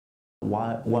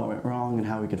what went wrong and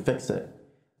how we could fix it.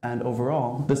 And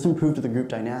overall, this improved the group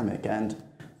dynamic, and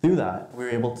through that, we were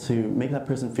able to make that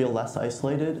person feel less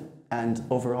isolated and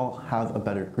overall have a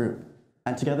better group.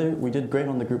 And together, we did great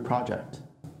on the group project.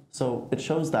 So it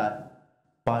shows that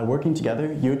by working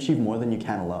together, you achieve more than you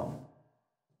can alone.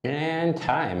 And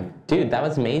time. Dude, that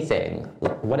was amazing.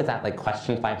 What is that, like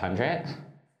question 500?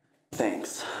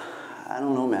 Thanks. I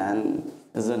don't know, man.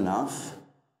 Is it enough?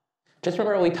 Just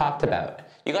remember what we talked about.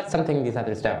 You got something these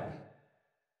others don't.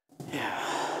 Yeah.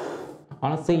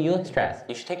 Honestly, you look stressed.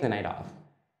 You should take the night off.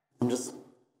 I'm just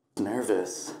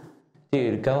nervous.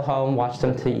 Dude, go home, watch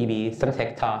some TV, some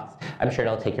TikToks. I'm sure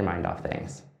it'll take your mind off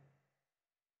things.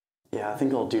 Yeah, I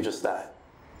think I'll do just that.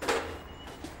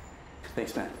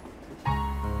 Thanks, man.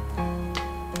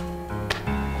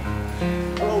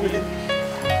 Hello, man.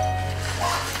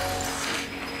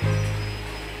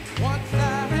 Once I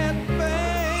had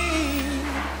fame,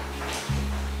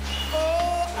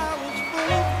 oh, I was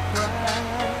full of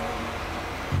pride.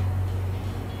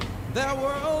 There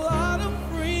were a lot of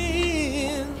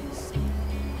friends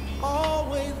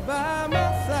always by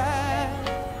my side,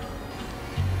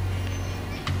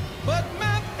 but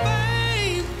my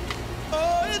faith,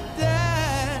 oh, it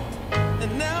died,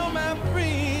 and now my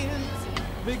friends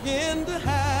begin to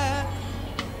hide.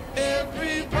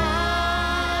 Everybody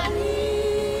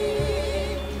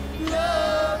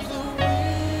loves a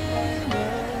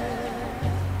winner,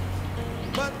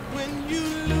 but when you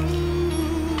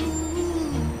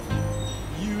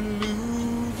lose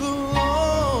alone.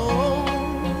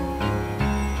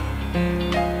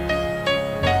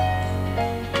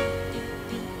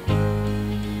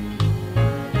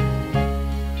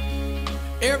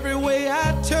 Every way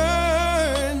I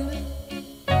turned,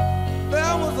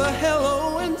 there was a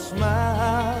hello and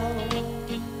smile.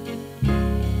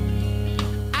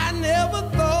 I never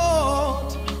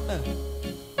thought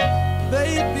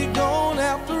they'd be gone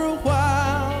after a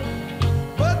while,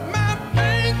 but my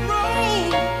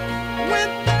bankroll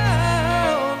went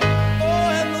down, oh,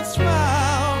 and the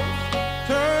smiles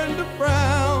turned to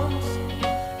frowns.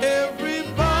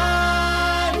 Everybody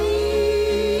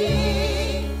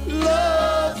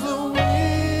loves a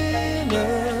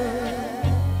winner,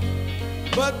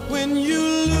 but when you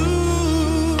lose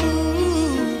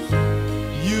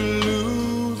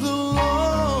alone.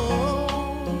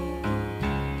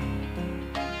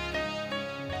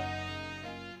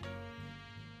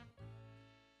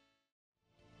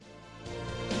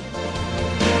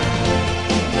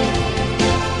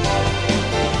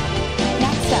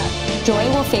 Next up, Joy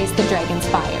will face the dragon's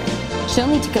fire. She'll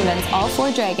need to convince all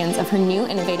 4 dragons of her new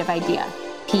innovative idea,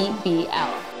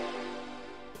 PBL.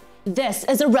 This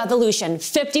is a revolution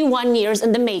 51 years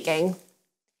in the making.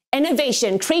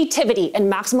 Innovation, creativity,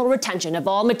 and maximal retention of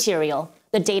all material.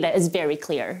 The data is very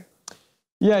clear.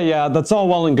 Yeah, that's all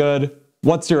well and good.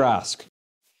 What's your ask?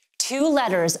 2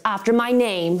 letters after my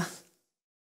name.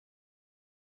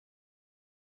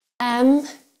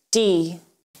 MD.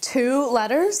 2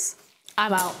 letters?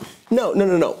 I'm out. No.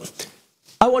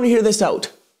 I want to hear this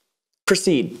out.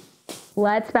 Proceed.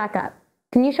 Let's back up.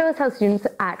 Can you show us how students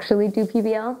actually do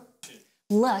PBL?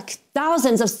 Look,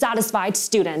 thousands of satisfied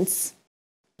students.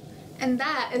 And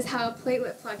that is how a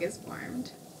platelet plug is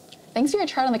formed. Thanks for your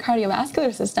chart on the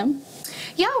cardiovascular system.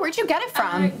 Yeah, where'd you get it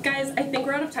from? Guys, I think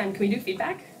we're out of time. Can we do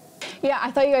feedback? Yeah,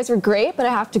 I thought you guys were great, but I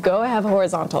have to go. I have a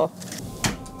horizontal.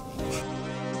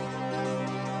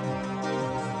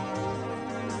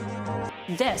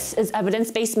 This is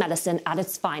evidence-based medicine at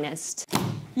its finest.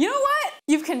 You know what?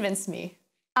 You've convinced me.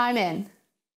 I'm in.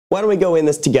 Why don't we go in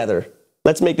this together?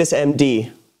 Let's make this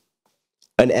MD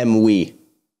an MWE.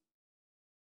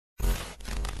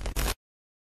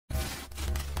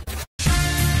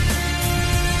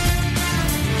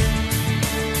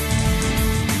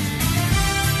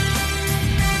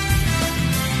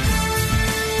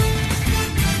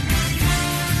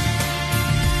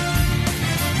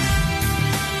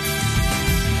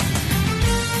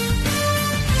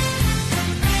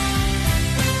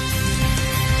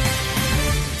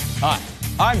 Hi,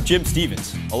 I'm Jim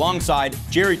Stevens, alongside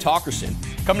Jerry Talkerson,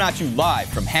 coming at you live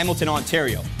from Hamilton,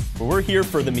 Ontario, where we're here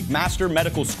for the McMaster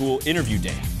Medical School Interview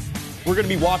Day. We're going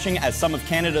to be watching as some of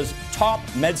Canada's top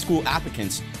med school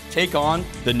applicants take on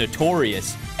the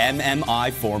notorious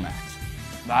MMI format.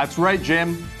 That's right,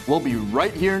 Jim. We'll be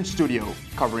right here in studio,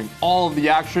 covering all of the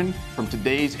action from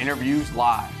today's interviews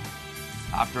live.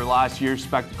 After last year's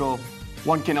spectacle,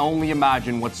 one can only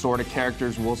imagine what sort of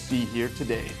characters we'll see here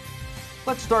today.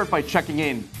 Let's start by checking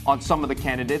in on some of the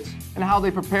candidates and how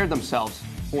they prepared themselves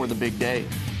for the big day.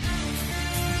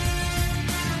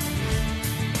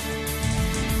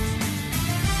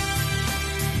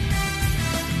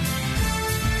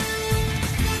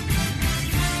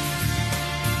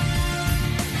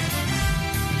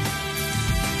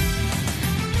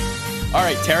 All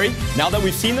right, Terry, now that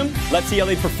we've seen them, let's see how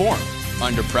they perform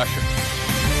under pressure.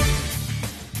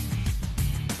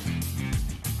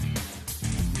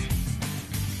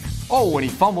 Oh, and he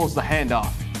fumbles the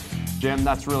handoff. Jim,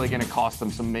 that's really going to cost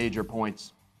him some major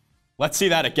points. Let's see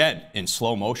that again in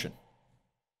slow motion.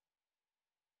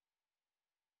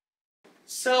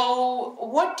 So,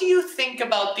 what do you think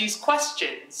about these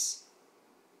questions?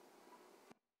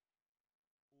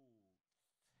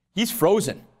 He's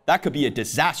frozen. That could be a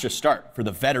disastrous start for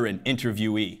the veteran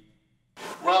interviewee.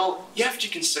 Well, you have to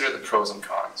consider the pros and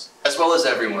cons, as well as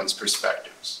everyone's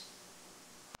perspectives.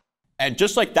 And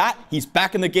just like that, he's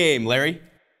back in the game, Larry.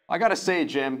 I gotta say,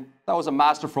 Jim, that was a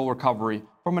masterful recovery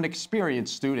from an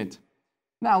experienced student.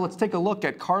 Now let's take a look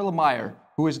at Carla Meyer,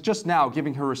 who is just now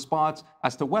giving her response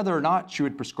as to whether or not she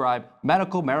would prescribe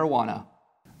medical marijuana.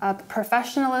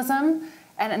 Professionalism,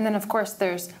 and then of course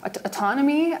there's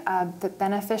autonomy, the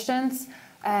beneficence,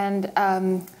 and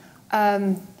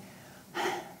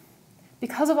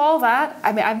because of all that,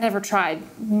 I mean, I've never tried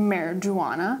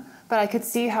marijuana, but I could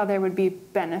see how there would be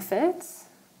benefits.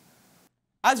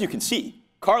 As you can see,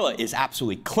 Carla is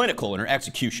absolutely clinical in her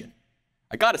execution.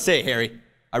 I gotta say, Harry,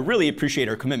 I really appreciate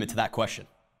her commitment to that question.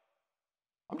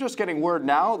 I'm just getting word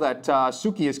now that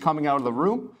Suki is coming out of the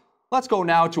room. Let's go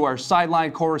now to our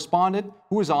sideline correspondent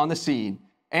who is on the scene.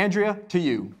 Andrea, to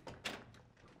you.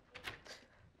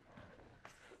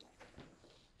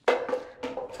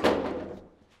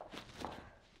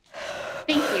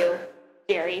 Thank you,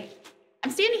 Jerry.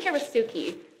 I'm standing here with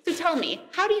Suki. So tell me,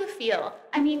 how do you feel?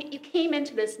 I mean, you came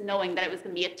into this knowing that it was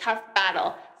going to be a tough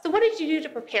battle. So what did you do to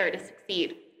prepare to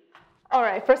succeed? All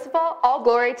right, first of all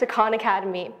glory to Khan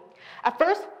Academy. At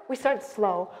first, we started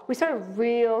slow. We started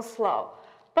real slow.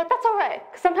 But that's all right,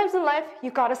 because sometimes in life, you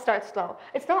gotta start slow.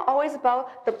 It's not always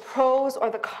about the pros or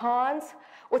the cons.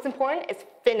 What's important is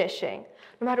finishing.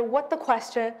 No matter what the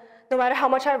question, no matter how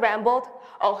much I rambled,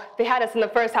 oh, they had us in the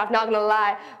first half, not gonna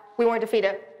lie. We weren't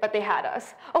defeated, but they had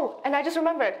us. Oh, and I just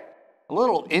remembered. A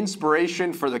little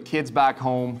inspiration for the kids back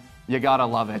home. You gotta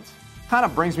love it. Kind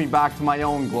of brings me back to my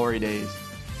own glory days.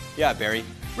 Yeah, Barry.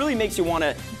 Really makes you want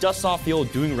to dust off the old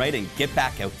doing right and get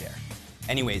back out there.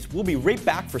 Anyways, we'll be right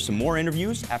back for some more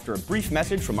interviews after a brief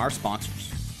message from our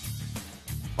sponsors.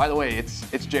 By the way,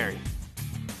 it's Jerry.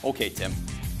 Okay, Tim.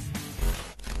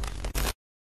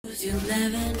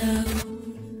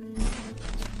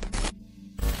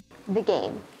 The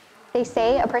game. They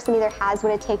say a person either has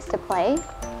what it takes to play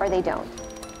or they don't.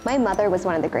 My mother was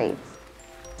one of the greats.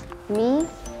 Me,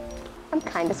 I'm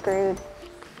kind of screwed.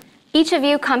 Each of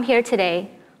you come here today,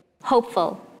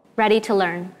 hopeful, ready to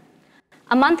learn.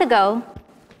 A month ago,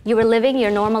 you were living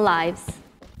your normal lives,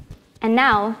 and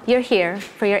now you're here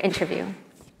for your interview.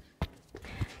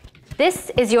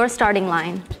 This is your starting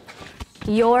line,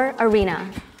 your arena,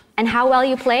 and how well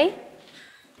you play,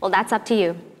 well, that's up to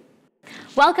you.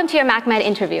 Welcome to your MacMed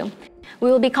interview. We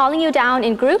will be calling you down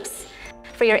in groups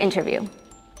for your interview.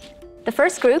 The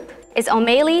first group is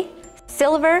O'Malley,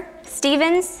 Silver,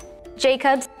 Stevens,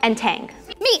 Jacobs, and Tang.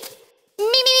 Me.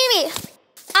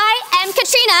 I am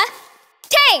Katrina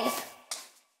Tang.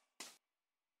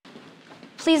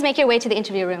 Please make your way to the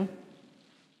interview room.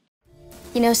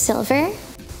 You know, Silver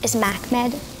is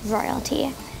MacMed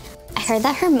royalty. I heard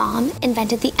that her mom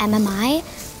invented the MMI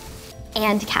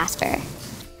and Casper.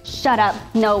 Shut up,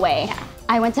 no way. Yeah.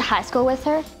 I went to high school with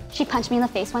her. She punched me in the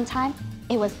face one time.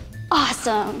 It was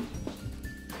awesome.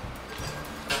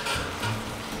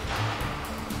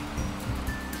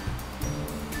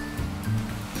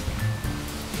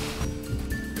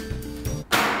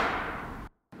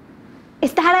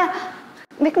 Is that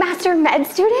a McMaster med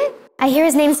student? I hear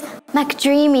his name's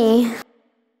McDreamy.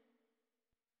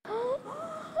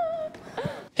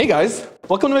 Hey guys,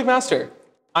 welcome to McMaster.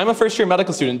 I'm a first-year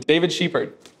medical student, David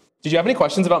Shepherd. Did you have any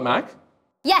questions about Mac?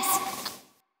 Yes.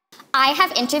 I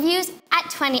have interviews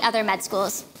at 20 other med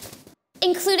schools,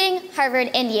 including Harvard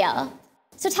and Yale.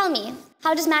 So tell me,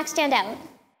 how does Mac stand out?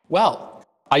 Well,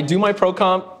 I do my pro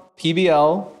comp,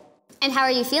 PBL. And how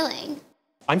are you feeling?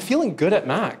 I'm feeling good at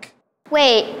Mac.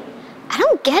 Wait, I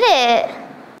don't get it.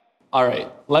 All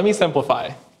right, let me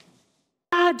simplify.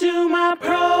 I do my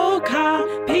pro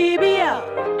comp,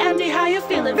 PBL. MD, how you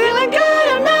feeling? Feeling good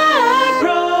at Mac.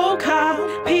 Pro comp,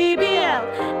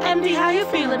 PBL. MD, how you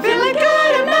feeling? Feeling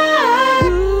good at Mac.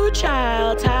 Ooh,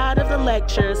 child, tired of the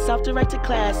lectures, self-directed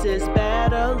classes,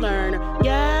 better learner.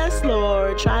 Yes,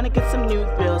 Lord, trying to get some new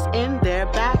thrills in their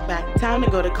backpack. Time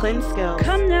to go to Clin Skills.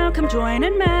 Come now, come join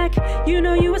in Mac. You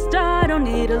know you a star, don't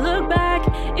need to look back.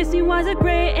 SCYs are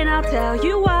great, and I'll tell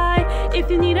you why. If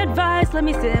you need advice, let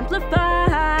me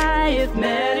simplify. If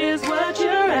med is what you're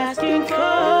asking for,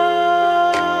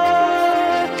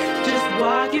 just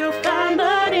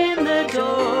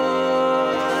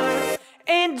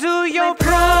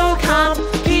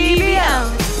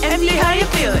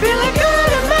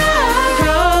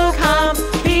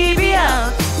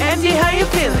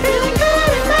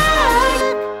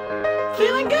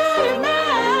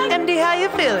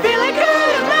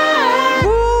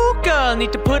girl,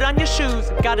 need to put on your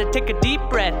shoes. Gotta take a deep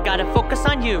breath, gotta focus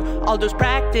on you. All those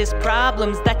practice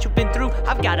problems that you've been through,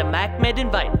 I've got a MacMed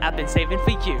invite I've been saving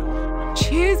for you.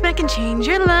 Choose Mac and change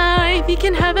your life. You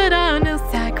can have it all, no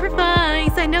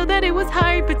sacrifice. I know that it was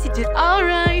hard, but you did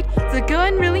alright. So go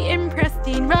and really impress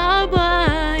Dean Rob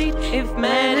White. If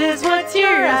med is what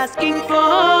you're asking for,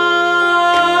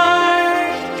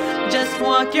 just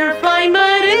walk your fine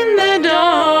butt in the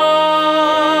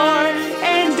door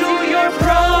and do your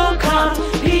pro-com,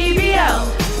 PBL,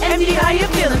 MD, how you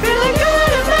feeling? Feeling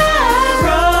good at math.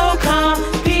 Pro-com,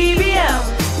 PBL,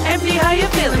 MD, how you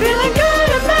feeling? Feeling good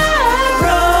at math.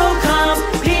 Pro-com,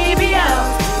 PBL,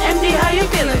 MD, how you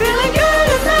feeling? Feeling good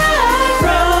at math.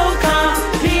 Pro-com,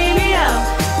 PBL,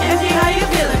 MD, how you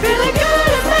feeling? Feeling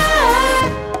good at math.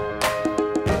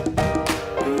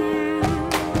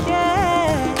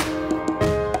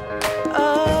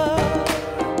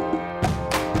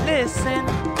 Listen,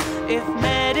 if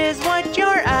med is what you're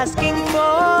asking for,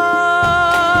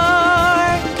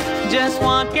 just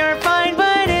walk your fine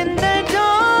butt in the door.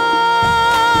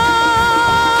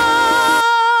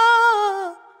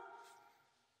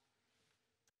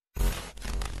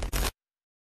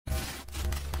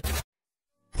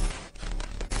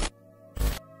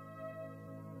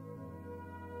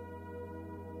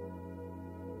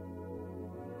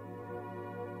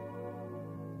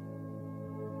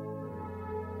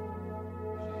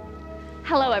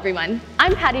 Hello everyone,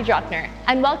 I'm Patty Drockner,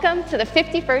 and welcome to the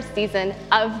 51st season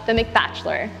of The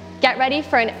McBachelor. Get ready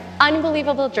for an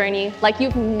unbelievable journey like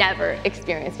you've never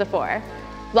experienced before.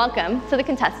 Welcome to the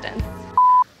contestants.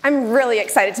 I'm really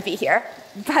excited to be here,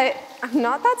 but I'm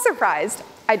not that surprised.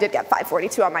 I did get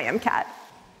 542 on my MCAT.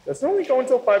 That's normally going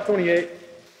until 528.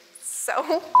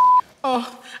 So?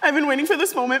 Oh, I've been waiting for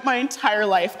this moment my entire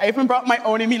life. I even brought my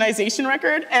own immunization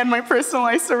record and my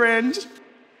personalized syringe.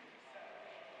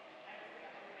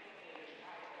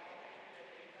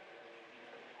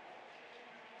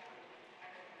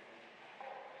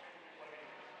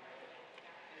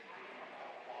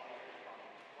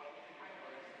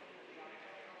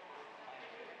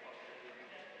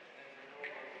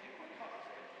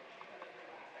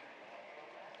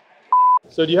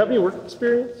 So do you have any work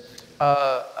experience?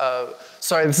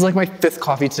 Sorry, this is like my 5th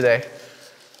coffee today.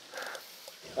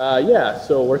 Yeah,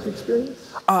 so work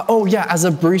experience? Oh yeah, as a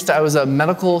barista, I was a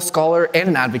medical scholar and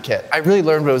an advocate. I really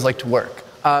learned what it was like to work.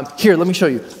 Here, let me show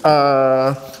you.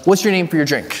 What's your name for your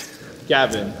drink?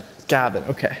 Gavin. Gavin,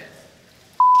 okay.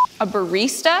 A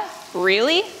barista?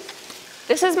 Really?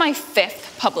 This is my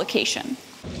 5th publication.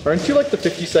 Aren't you like the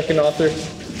 52nd author?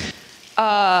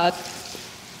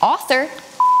 Author?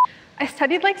 I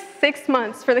studied like 6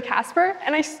 months for the Casper,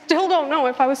 and I still don't know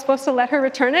if I was supposed to let her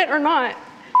return it or not.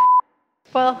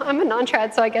 Well, I'm a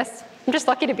non-trad, so I guess I'm just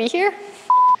lucky to be here.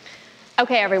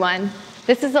 Okay everyone,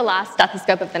 this is the last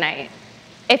stethoscope of the night.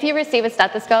 If you receive a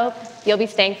stethoscope, you'll be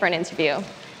staying for an interview.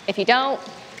 If you don't,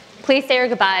 please say your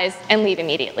goodbyes and leave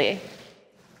immediately.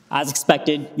 As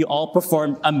expected, you all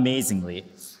performed amazingly.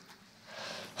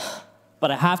 But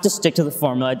I have to stick to the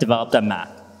formula I developed at MAC.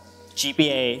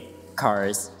 GPA,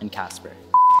 CARS, and Casper.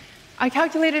 I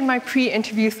calculated my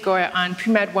pre-interview score on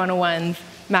Pre-Med 101's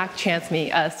MAC Chance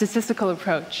Me, a statistical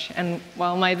approach, and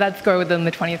well, my Z score within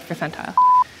the 20th percentile.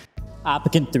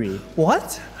 Applicant 3.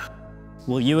 What?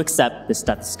 Will you accept the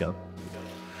stethoscope?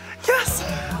 Yes!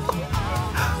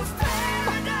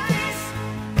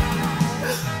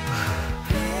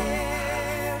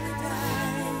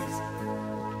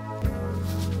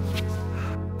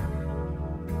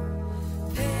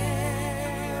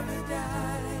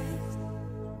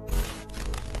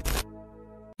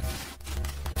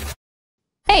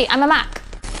 Hey, I'm a Mac.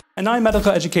 And I'm medical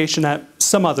education at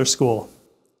some other school.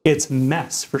 It's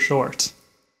MESS for short.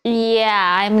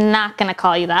 Yeah, I'm not gonna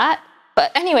call you that.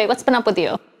 But anyway, what's been up with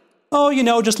you? Oh, you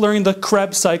know, just learning the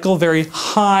Krebs cycle, very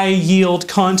high yield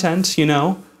content, you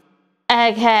know.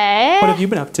 Okay. What have you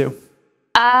been up to?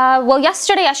 Well,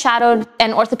 yesterday I shadowed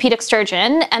an orthopedic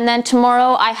surgeon, and then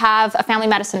tomorrow I have a family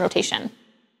medicine rotation.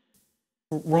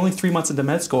 We're only 3 months into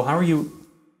med school. How are you?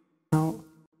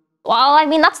 Well, I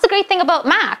mean, that's the great thing about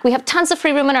MAC. We have tons of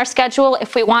free room in our schedule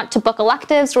if we want to book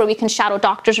electives where we can shadow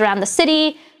doctors around the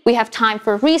city. We have time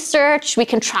for research. We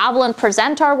can travel and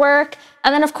present our work.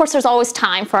 And then, of course, there's always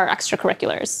time for our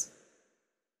extracurriculars.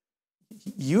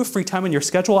 You have free time in your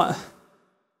schedule?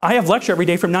 I have lecture every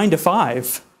day from 9 to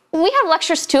 5. We have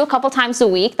lectures too a couple times a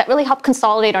week that really help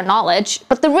consolidate our knowledge.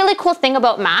 But the really cool thing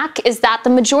about MAC is that the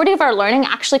majority of our learning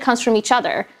actually comes from each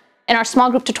other in our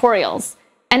small group tutorials.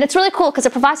 And it's really cool because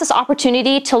it provides us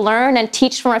opportunity to learn and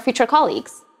teach from our future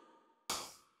colleagues.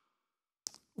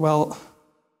 Well,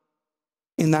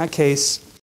 in that case,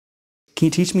 Can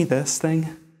you teach me this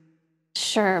thing?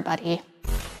 Sure, buddy.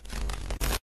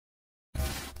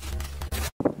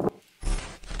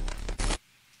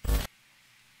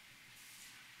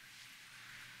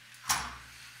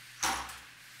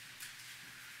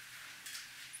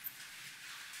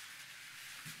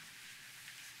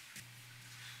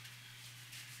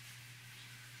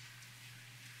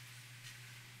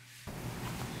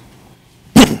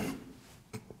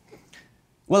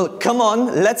 Well, come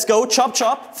on, let's go. Chop,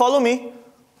 chop. Follow me.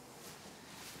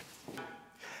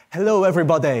 Hello,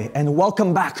 everybody, and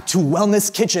welcome back to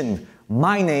Wellness Kitchen.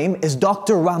 My name is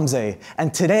Dr. Ramsey,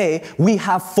 and today we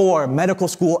have 4 medical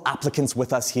school applicants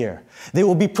with us here. They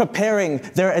will be preparing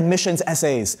their admissions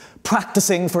essays,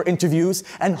 practicing for interviews,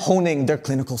 and honing their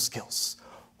clinical skills.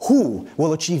 Who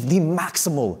will achieve the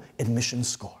maximal admission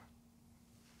score?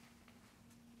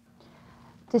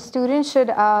 The student should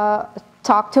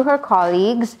talk to her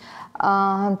colleagues,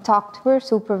 talk to her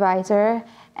supervisor,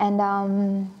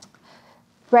 and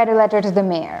write a letter to the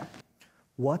mayor.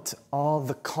 What are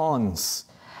the cons?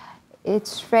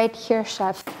 It's right here,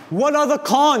 chef. What are the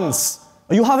cons?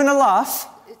 Are you having a laugh?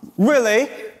 Really?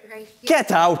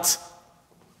 Get out.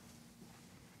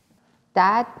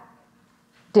 That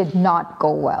did not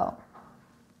go well.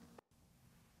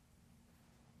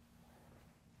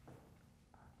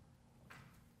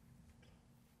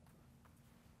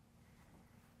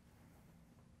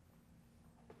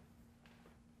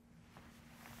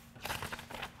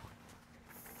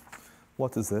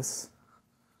 What is this?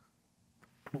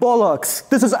 Bollocks!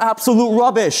 This is absolute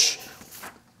rubbish!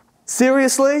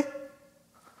 Seriously?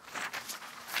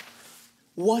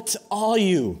 What are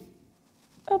you?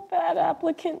 A bad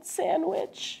applicant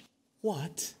sandwich.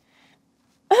 What?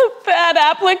 A bad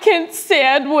applicant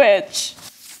sandwich.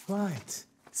 Right.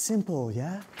 Simple,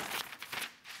 yeah?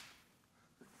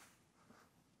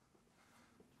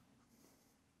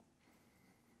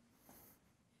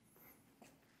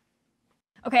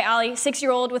 Okay, Ali,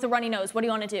 6-year-old with a runny nose. What do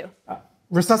you want to do?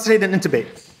 Resuscitate and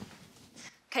intubate.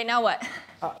 Okay, now what?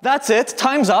 That's it.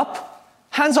 Time's up.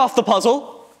 Hands off the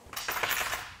puzzle.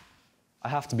 I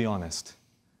have to be honest.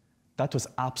 That was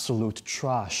absolute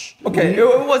trash. Okay,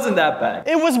 it wasn't that bad.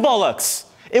 It was bollocks.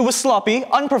 It was sloppy,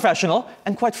 unprofessional,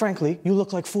 and quite frankly, you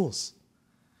look like fools.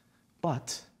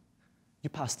 But you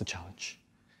passed the challenge.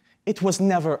 It was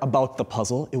never about the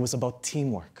puzzle. It was about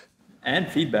teamwork. And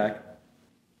feedback.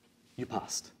 You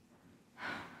passed.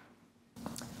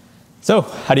 So,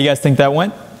 how do you guys think that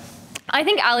went? I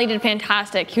think Ali did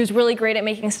fantastic. He was really great at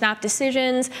making snap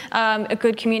decisions, a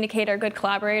good communicator, a good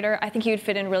collaborator. I think he would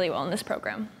fit in really well in this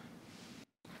program.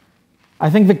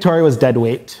 I think Victoria was dead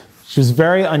weight. She was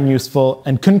very unuseful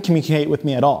and couldn't communicate with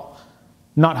me at all.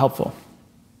 Not helpful.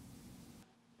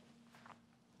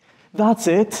 That's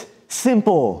it.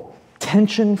 Simple.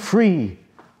 Tension-free.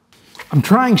 I'm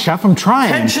trying, chef, I'm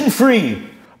trying. Tension-free.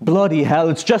 Bloody hell,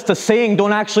 it's just a saying.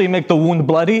 Don't actually make the wound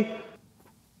bloody.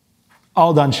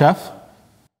 All done, chef.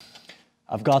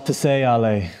 I've got to say,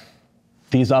 Ale,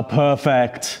 these are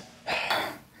perfect.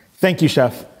 Thank you,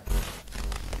 chef.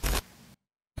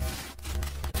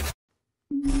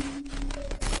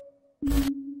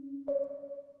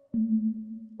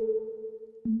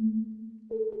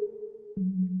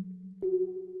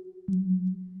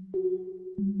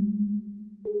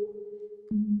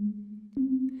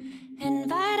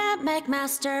 Invite at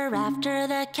McMaster after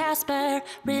the Casper.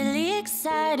 Really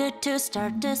excited to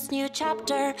start this new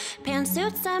chapter.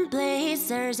 Pantsuits and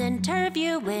blazers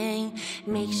interviewing.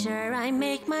 Make sure I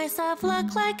make myself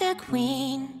look like a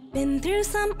queen. Been through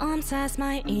some onsets,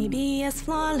 my ABS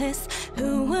flawless.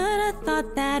 Who would have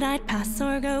thought that I'd pass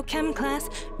or go chem class?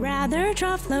 Rather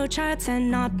draw flowcharts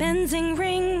and not benzing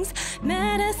rings.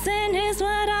 Medicine is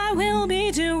what I will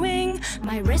be doing.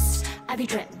 My wrist, I be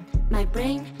drip. My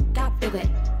brain got big wit.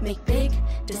 Make big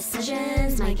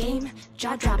decisions. My game,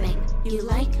 jaw dropping. You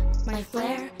like my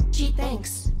flair? Gee,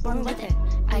 thanks. Born with it.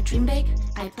 I dream big.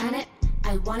 I plan it.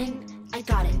 I want it. I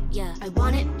got it. Yeah, I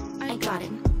want it. I got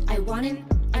it. I want it.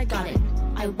 I got it.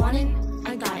 I want it.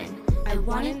 I got it. I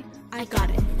want it. I got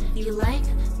it. You like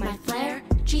my flair?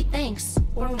 Gee, thanks.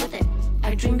 Born with it.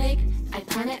 I dream big. I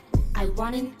plan it. I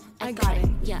want it. I got it,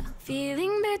 yeah.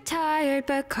 Feeling bit tired,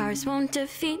 but cars won't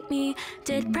defeat me.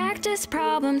 Did practice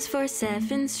problems for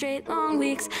 7 straight long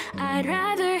weeks. I'd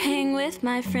rather hang with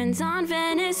my friends on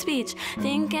Venice Beach.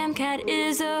 Think MCAT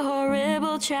is a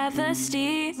horrible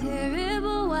travesty.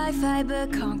 Terrible Wi-Fi,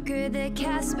 but conquered the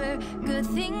Casper. Good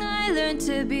thing I learned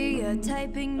to be a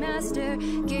typing master.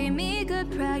 Gave me good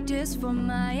practice for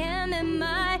my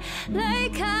MMI.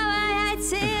 Like how I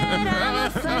say it, I'm a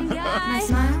fun guy. My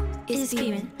smile is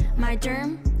beaming. My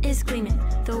derm is gleaming.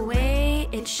 The way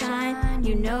it shine,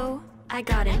 you know I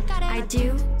got it. I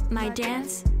do my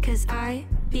dance, cause I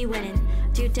be winning.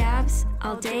 Do dabs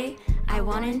all day, I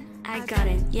want it, I got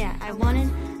it. Yeah, I want it,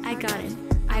 I got it.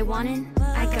 I want it,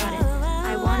 I got it.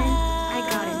 I want it, I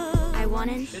got it. I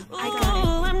want it, I got it.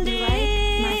 You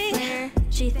like my flair?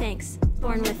 She thinks,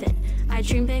 born with it. I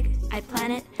dream big, I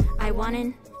plan it. I want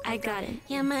it, I got it.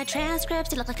 Yeah, my transcripts,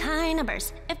 they look like high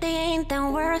numbers. If they ain't,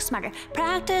 then work smarter.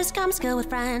 Practice comes skill with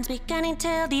friends, beginning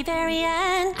till the very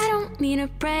end. I don't mean to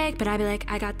brag, but I be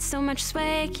like, I got so much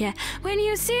swag, yeah. When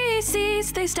you see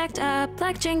C's, they stacked up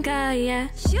like Jenga, yeah.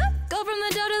 Shoot, go from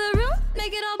the door to the room,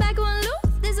 make it all back one loop.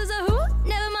 This is a who,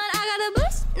 never mind, I got a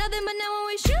boost. Nothing but now when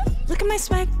we shoot. Look at my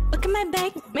swag, look at my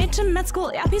bag. Made to med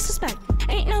school, yeah, be suspect.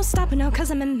 Ain't no stopping now, cause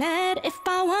I'm in med. If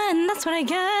I won, that's what I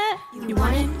get. You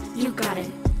want it, you got it.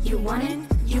 You want it,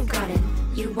 you got it.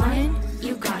 You want it,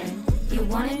 you got it. You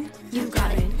want it, you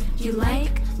got it. You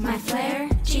like my flair?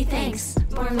 Gee, thanks,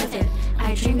 born with it.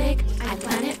 I dream big, I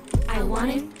plan it. I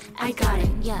want it, I got it,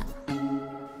 yeah.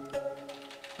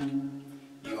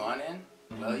 You want in?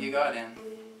 Well, you got in.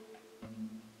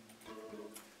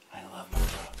 I love my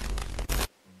job.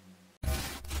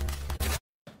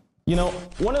 You know,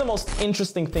 one of the most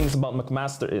interesting things about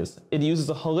McMaster is it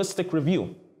uses a holistic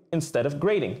review instead of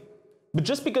grading. But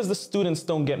just because the students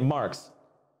don't get marks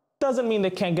doesn't mean they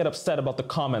can't get upset about the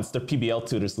comments their PBL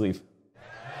tutors leave.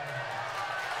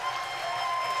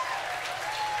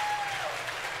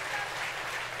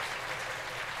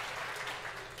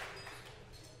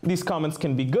 These comments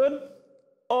can be good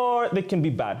or they can be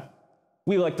bad.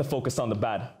 We like to focus on the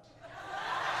bad.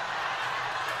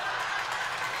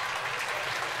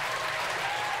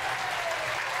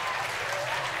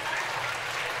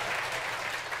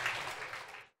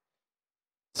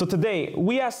 So today,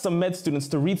 we asked some med students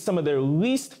to read some of their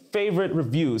least favorite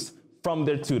reviews from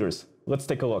their tutors. Let's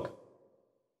take a look.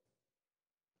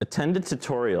 Attend a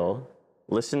tutorial,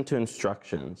 listen to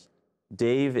instructions.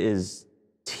 Dave is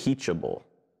teachable.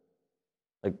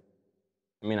 Like,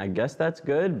 I mean, I guess that's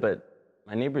good, but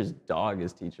my neighbor's dog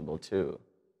is teachable too.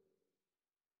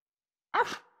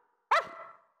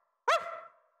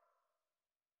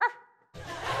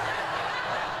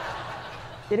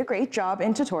 Did a great job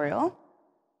in tutorial.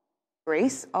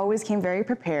 Grace always came very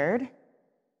prepared.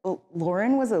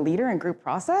 Lauren was a leader in group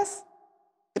process.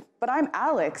 But I'm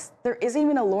Alex. There isn't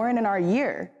even a Lauren in our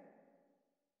year.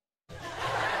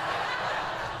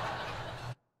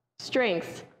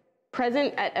 Strengths.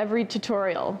 Present at every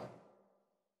tutorial.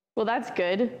 Well, that's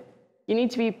good. You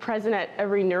need to be present at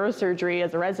every neurosurgery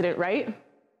as a resident, right?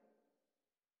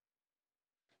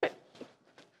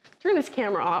 Turn this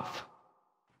camera off.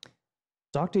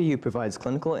 Dr. Yu provides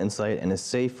clinical insight and a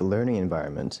safe learning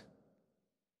environment,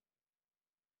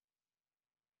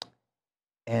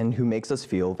 and who makes us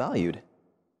feel valued.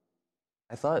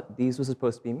 I thought these were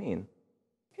supposed to be mean.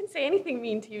 I couldn't say anything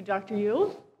mean to you, Dr.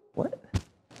 Yu. What?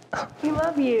 We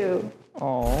love you.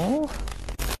 Aww.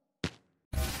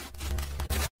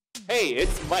 Hey,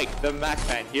 it's Mike, the Mac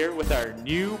Man, here with our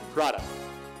new product.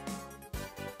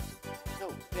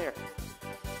 Oh, there.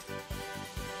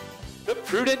 The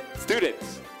Prudent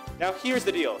Students. Now here's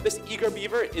the deal. This eager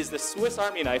beaver is the Swiss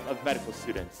Army knife of medical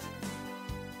students.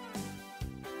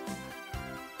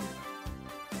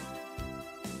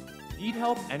 Need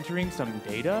help entering some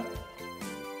data?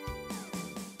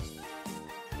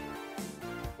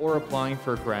 Or applying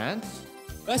for grants?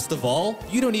 Best of all,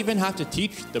 you don't even have to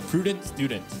teach the Prudent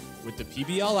Student. With the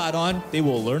PBL add-on, they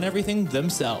will learn everything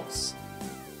themselves.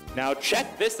 Now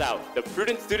check this out. The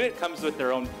Prudent Student comes with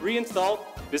their own pre-installed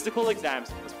physical exams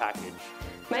in this package.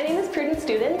 My name is Prudent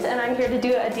Student, and I'm here to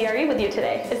do a DRE with you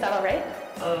today. Is that all right?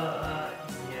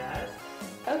 Yes.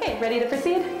 Okay, ready to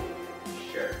proceed?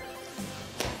 Sure.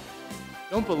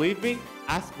 Don't believe me?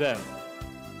 Ask them.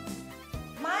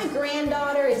 My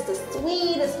granddaughter is the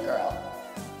sweetest girl.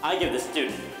 I give the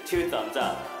student 2 thumbs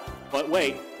up. But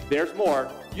wait, there's more.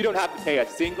 You don't have to pay a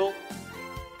single.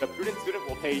 The Prudent Student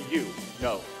will pay you.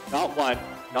 No, not 1,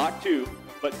 not 2,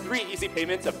 but 3 easy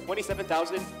payments of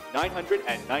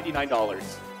 $27,999.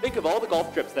 Think of all the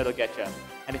golf trips that'll get you.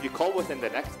 And if you call within the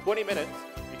next 20 minutes,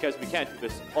 because we can't do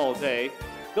this all day,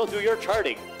 they'll do your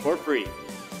charting for free.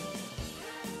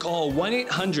 Call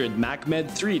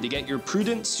 1-800-MACMED3 to get your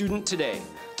Prudent Student today.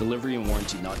 Delivery and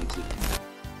warranty not included.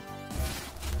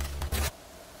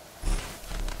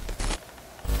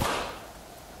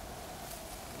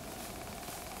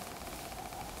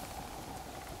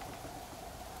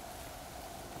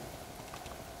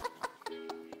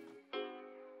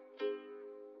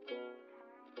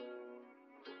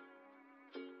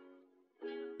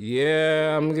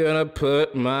 Yeah, I'm gonna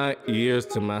put my ears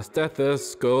to my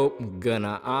stethoscope.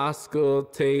 Gonna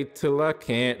auscultate till I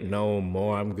can't no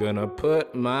more. I'm gonna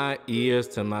put my ears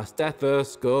to my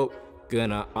stethoscope.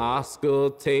 Gonna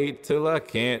auscultate till I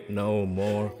can't no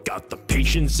more. Got the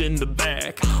patients in the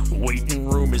back, waiting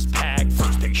room is packed.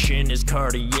 First patient is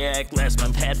cardiac, last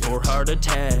month had 4 heart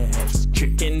attacks.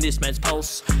 Checking this man's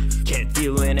pulse, can't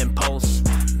feel an impulse.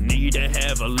 Need to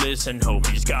have a listen, hope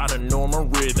he's got a normal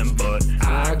rhythm, but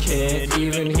I can't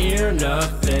even hear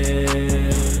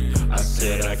nothing. I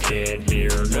said I can't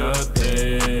hear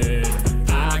nothing.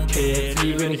 I can't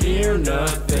even hear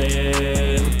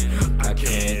nothing. I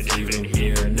can't even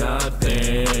hear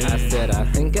nothing. I said I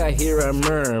think I hear a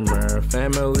murmur.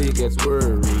 Family gets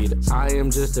worried. I am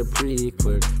just a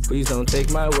pre-clerk. Please don't take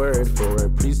my word for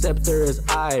it. Preceptor is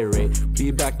irate.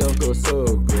 Feedback don't go so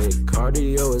great.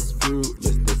 Cardio is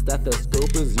fruitless. The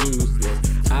stethoscope is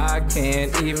useless. I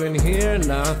can't even hear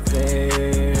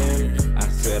nothing. I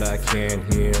said I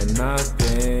can't hear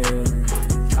nothing.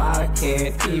 I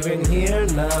can't even hear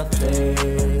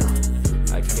nothing.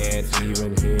 I can't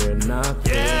even hear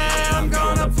nothing. Yeah, I'm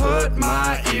gonna put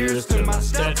my ears to my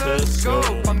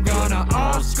stethoscope. I'm gonna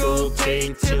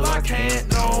auscultate till I can't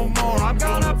no more. I'm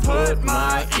gonna put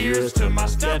my ears to my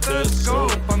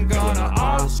stethoscope. I'm gonna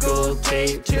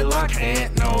auscultate till I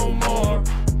can't no more.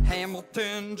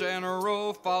 Hamilton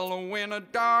General, following a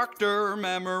doctor.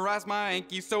 Memorize my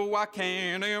Yankee so I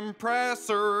can impress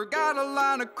her. Got a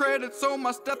line of credit so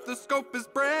my stethoscope is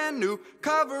brand new.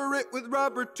 Cover it with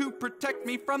rubber to protect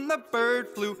me from the bird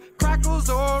flu. Crackles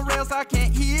or rails, I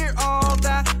can't hear all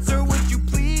that. Sir, would you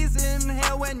please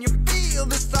inhale when you feel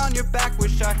this on your back?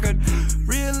 Wish I could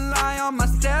rely on my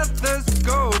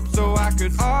stethoscope so I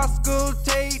could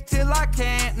auscultate till I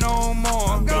can't no more.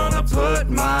 I'm gonna put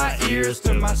my ears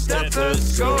to my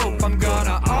stethoscope. I'm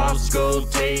gonna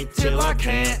auscultate till I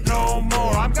can't no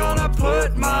more. I'm gonna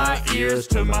put my ears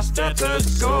to my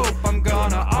stethoscope. I'm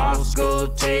gonna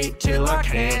auscultate till I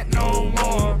can't no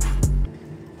more.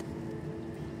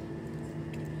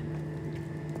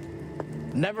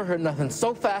 Never heard nothing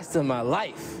so fast in my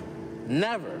life.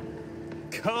 Never.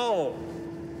 Go.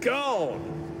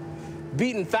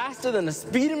 Beating faster than a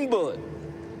speeding bullet.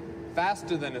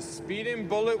 Faster than a speeding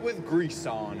bullet with grease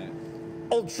on it.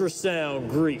 Ultrasound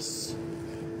grease.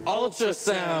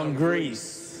 Ultrasound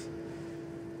grease.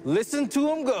 Listen to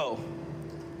him go.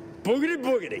 Boogity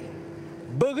boogity.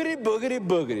 Boogity boogity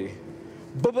boogity.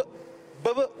 Bubba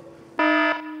bubba.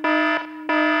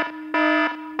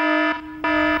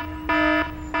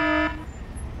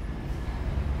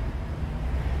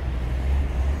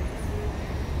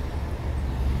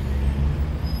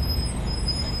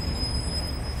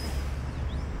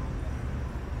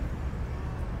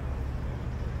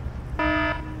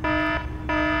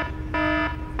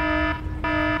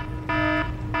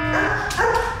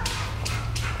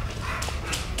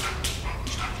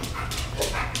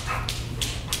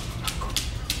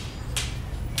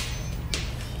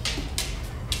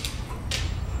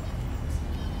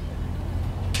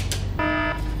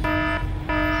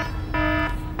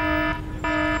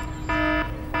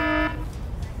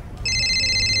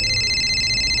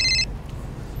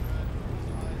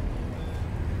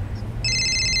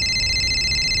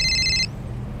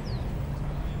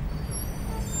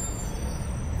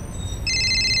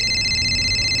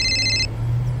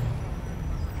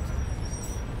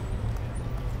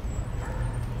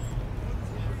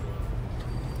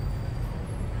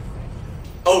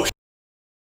 Oh,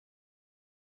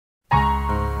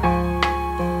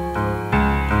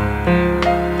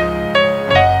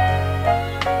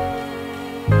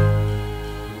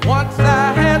 Once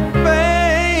I had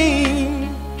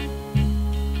fame,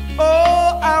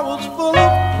 oh, I was full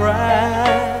of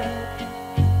pride.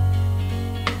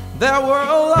 There were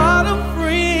a lot of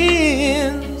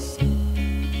friends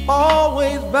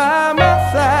always by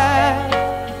my side.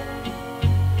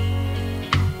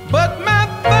 But my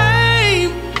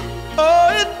fame, oh,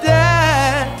 it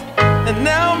died. And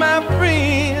now my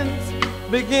friends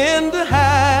begin to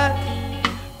hide.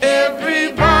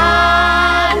 Everybody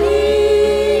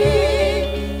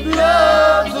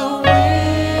loves a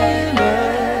winner,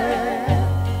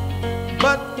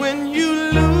 but when you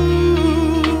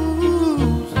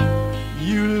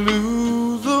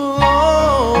lose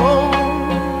alone.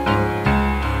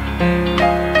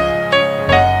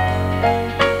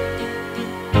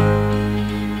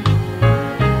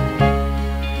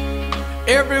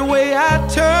 Every way I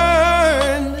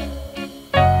turned,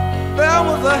 there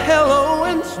was a hello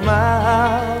and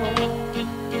smile.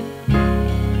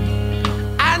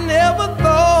 I never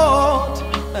thought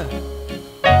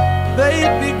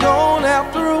they'd be gone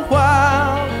after a while.